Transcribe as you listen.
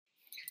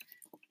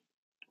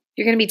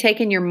You're going to be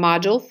taking your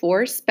Module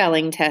 4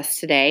 spelling test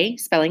today,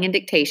 spelling and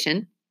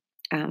dictation.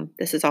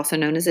 This is also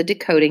known as a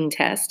decoding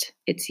test.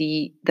 It's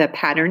the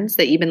patterns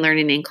that you've been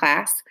learning in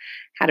class,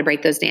 how to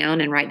break those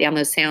down and write down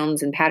those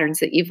sounds and patterns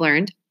that you've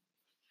learned.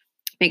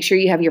 Make sure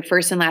you have your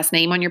first and last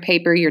name on your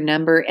paper, your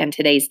number, and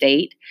today's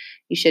date.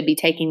 You should be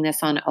taking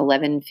this on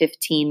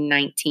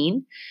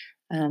 11/15/19.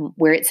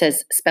 Where it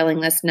says spelling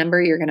list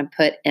number, you're going to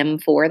put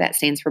M4. That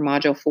stands for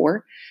Module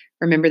 4.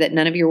 Remember that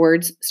none of your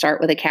words start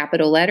with a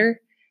capital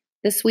letter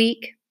this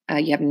week.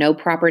 You have no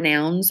proper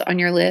nouns on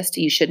your list.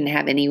 You shouldn't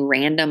have any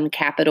random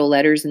capital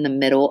letters in the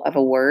middle of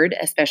a word.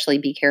 Especially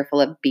be careful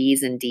of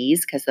B's and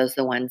D's because those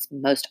are the ones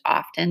most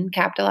often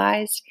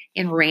capitalized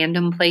in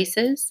random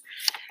places.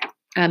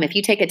 If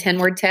you take a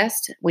 10-word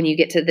test, when you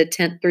get to the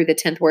 10th through the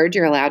 10th word,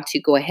 you're allowed to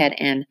go ahead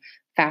and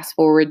fast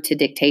forward to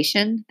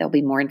dictation. There'll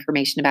be more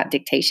information about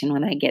dictation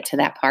when I get to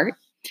that part.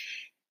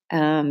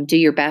 Do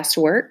your best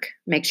work.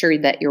 Make sure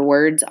that your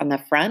words on the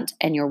front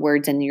and your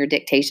words in your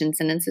dictation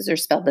sentences are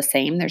spelled the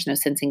same. There's no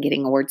sense in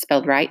getting a word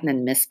spelled right and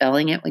then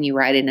misspelling it when you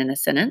write it in a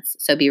sentence.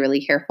 So be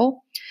really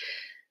careful.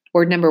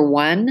 Word number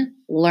 1,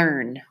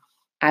 learn.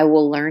 I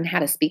will learn how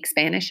to speak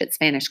Spanish at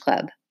Spanish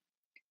Club.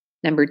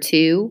 Number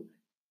 2,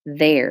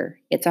 there.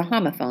 It's a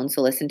homophone,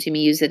 so listen to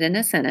me use it in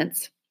a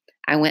sentence.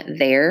 I went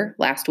there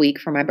last week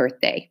for my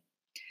birthday.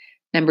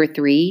 Number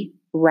 3,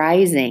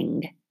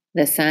 rising.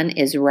 The sun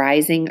is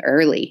rising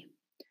early.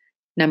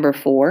 Number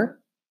 4,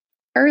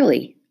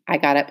 early. I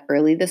got up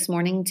early this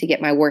morning to get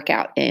my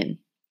workout in.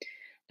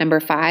 Number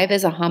 5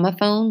 is a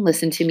homophone.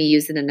 Listen to me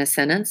use it in a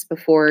sentence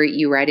before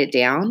you write it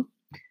down.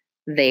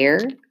 They're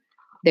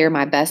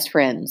my best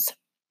friends.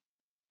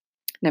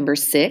 Number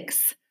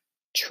 6,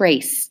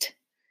 traced.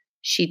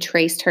 She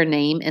traced her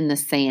name in the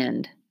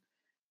sand.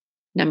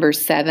 Number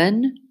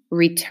 7,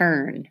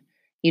 return.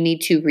 You need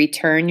to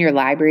return your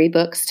library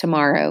books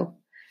tomorrow.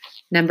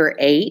 Number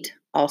 8,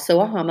 also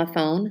a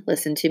homophone.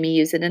 Listen to me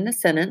use it in a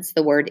sentence.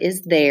 The word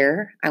is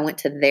there. I went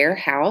to their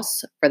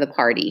house for the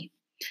party.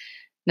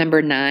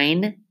 Number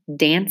 9,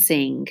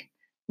 dancing.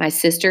 My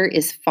sister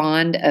is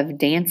fond of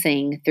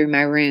dancing through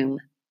my room.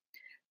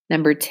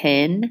 Number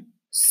 10,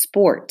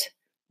 sport.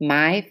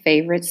 My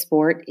favorite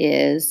sport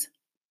is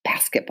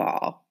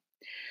basketball.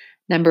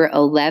 Number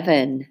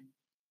 11,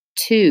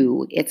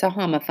 2. It's a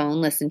homophone.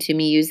 Listen to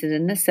me use it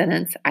in a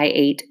sentence. I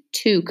ate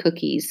 2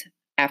 cookies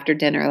after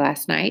dinner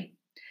last night.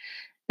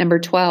 Number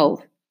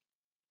 12,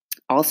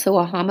 also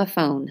a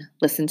homophone.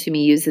 Listen to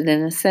me use it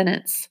in a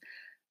sentence.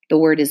 The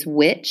word is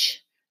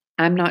which.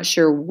 I'm not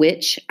sure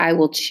which I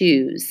will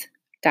choose,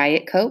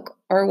 Diet Coke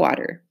or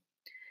water.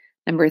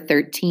 Number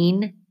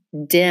 13,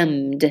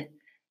 dimmed.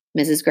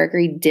 Mrs.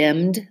 Gregory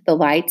dimmed the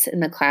lights in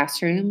the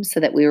classroom so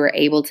that we were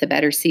able to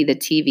better see the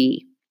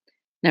TV.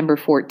 Number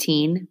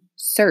 14,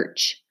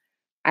 search.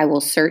 I will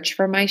search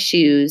for my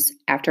shoes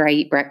after I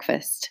eat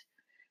breakfast.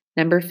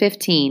 Number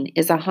 15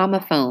 is a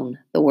homophone.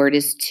 The word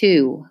is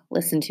to.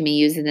 Listen to me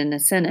use it in a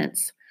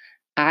sentence.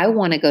 I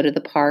want to go to the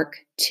park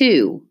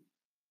too.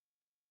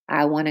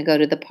 I want to go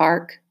to the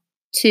park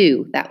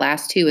too. That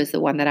last 2 is the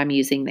one that I'm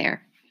using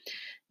there.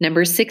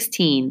 Number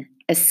 16,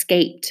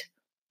 escaped.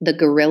 The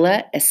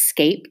gorilla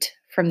escaped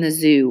from the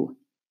zoo.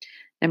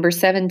 Number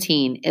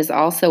 17 is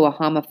also a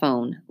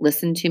homophone.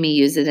 Listen to me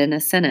use it in a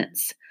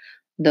sentence.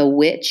 The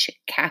witch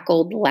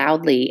cackled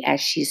loudly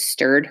as she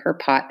stirred her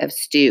pot of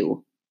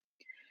stew.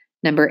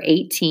 Number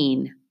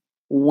 18,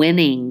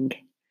 winning.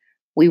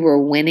 We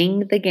were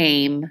winning the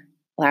game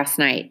last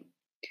night.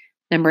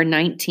 Number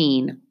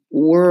 19,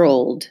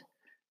 world.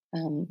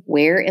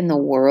 Where in the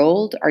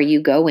world are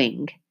you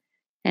going?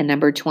 And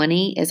number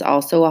 20 is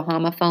also a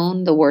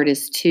homophone. The word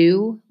is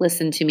to.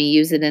 Listen to me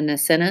use it in a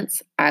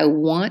sentence. I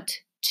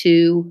want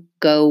to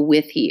go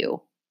with you.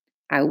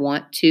 I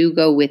want to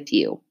go with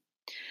you.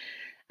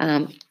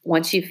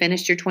 Once you've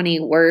finished your 20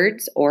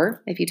 words,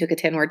 or if you took a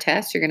 10-word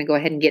test, you're going to go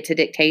ahead and get to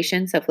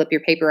dictation. So flip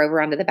your paper over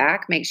onto the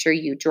back. Make sure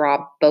you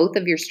draw both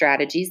of your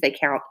strategies. They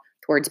count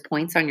towards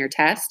points on your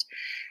test.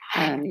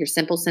 Your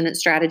simple sentence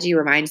strategy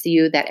reminds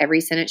you that every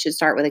sentence should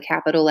start with a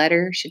capital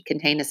letter, should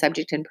contain a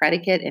subject and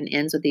predicate, and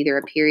ends with either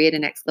a period,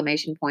 an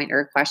exclamation point, or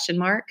a question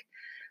mark.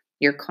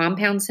 Your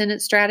compound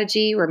sentence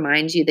strategy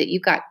reminds you that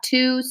you've got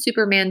 2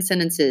 Superman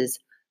sentences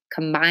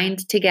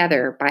combined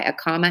together by a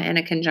comma and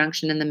a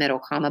conjunction in the middle,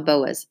 comma,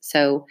 boas.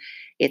 So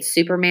it's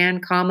Superman,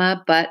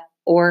 comma, but,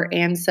 or,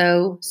 and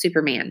so,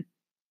 Superman.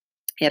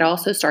 It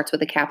also starts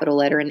with a capital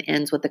letter and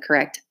ends with the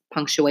correct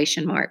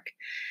punctuation mark.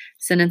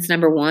 Sentence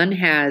number 1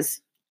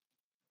 has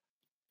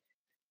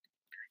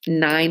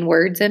 9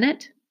 words in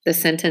it. The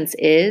sentence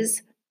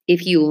is,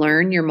 if you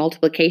learn your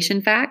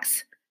multiplication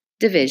facts,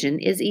 division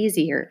is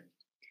easier.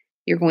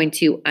 You're going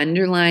to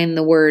underline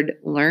the word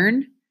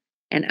learn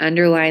and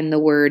underline the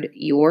word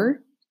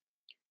your.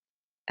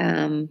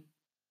 I'm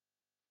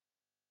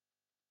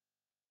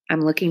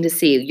looking to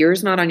see.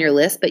 Yours not on your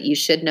list, but you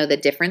should know the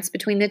difference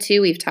between the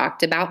 2. We've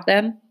talked about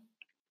them.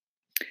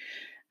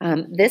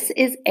 This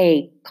is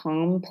a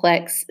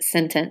complex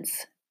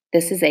sentence.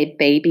 This is a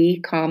baby,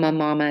 comma,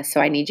 mama, so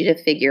I need you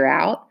to figure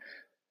out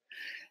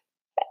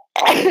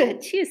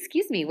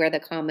excuse me, where the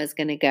comma is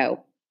going to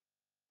go.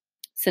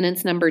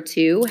 Sentence number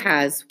 2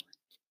 has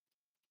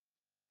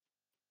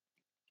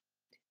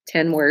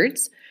 10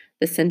 words.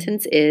 The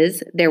sentence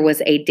is, there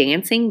was a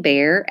dancing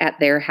bear at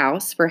their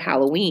house for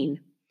Halloween.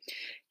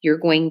 You're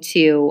going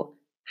to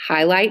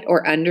highlight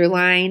or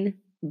underline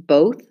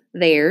both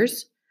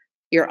theirs.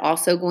 You're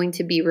also going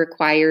to be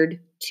required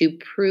to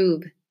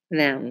prove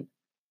them,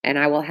 and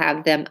I will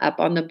have them up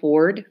on the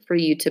board for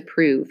you to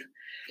prove.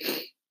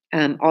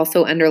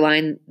 Also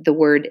underline the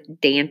word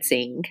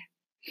dancing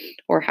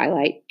or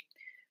highlight.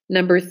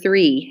 Number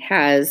 3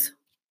 has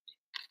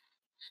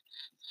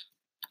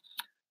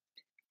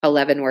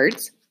 11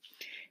 words.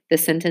 The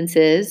sentence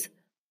is,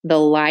 the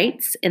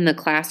lights in the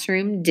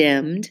classroom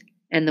dimmed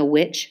and the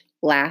witch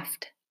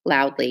laughed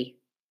loudly.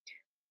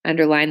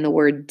 Underline the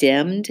word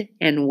dimmed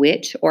and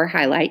witch or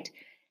highlight,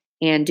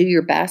 and do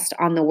your best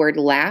on the word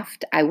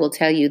laughed. I will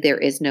tell you there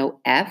is no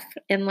F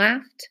in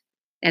laughed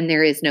and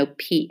there is no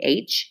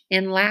PH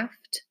in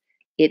laughed.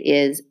 It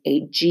is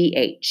a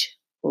GH,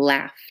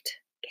 laughed.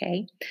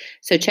 Okay,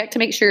 so check to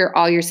make sure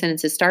all your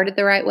sentences started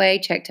the right way.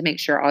 Check to make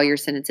sure all your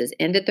sentences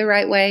ended the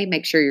right way.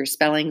 Make sure your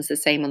spelling is the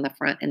same on the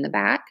front and the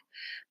back,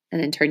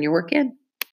 and then turn your work in.